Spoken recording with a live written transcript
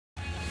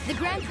The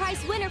grand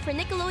prize winner for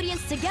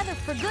Nickelodeon's Together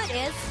for Good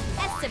is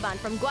Esteban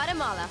from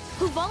Guatemala,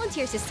 who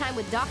volunteers his time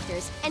with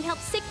doctors and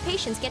helps sick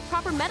patients get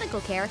proper medical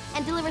care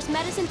and delivers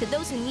medicine to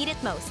those who need it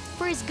most.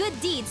 For his good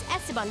deeds,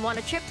 Esteban won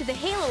a trip to the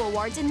Halo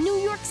Awards in New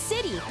York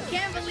City.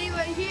 Can't believe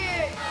I'm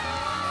here!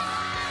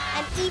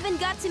 And even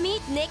got to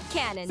meet Nick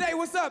Cannon. Say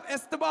what's up,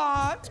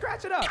 Esteban.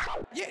 Scratch it up.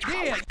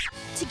 Yeah.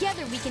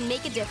 Together we can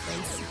make a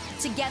difference.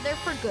 Together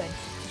for good.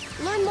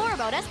 Learn more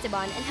about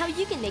Esteban and how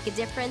you can make a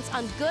difference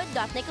on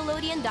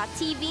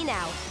good.nickelodeon.tv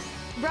now.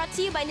 Brought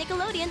to you by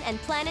Nickelodeon and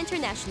Plan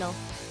International.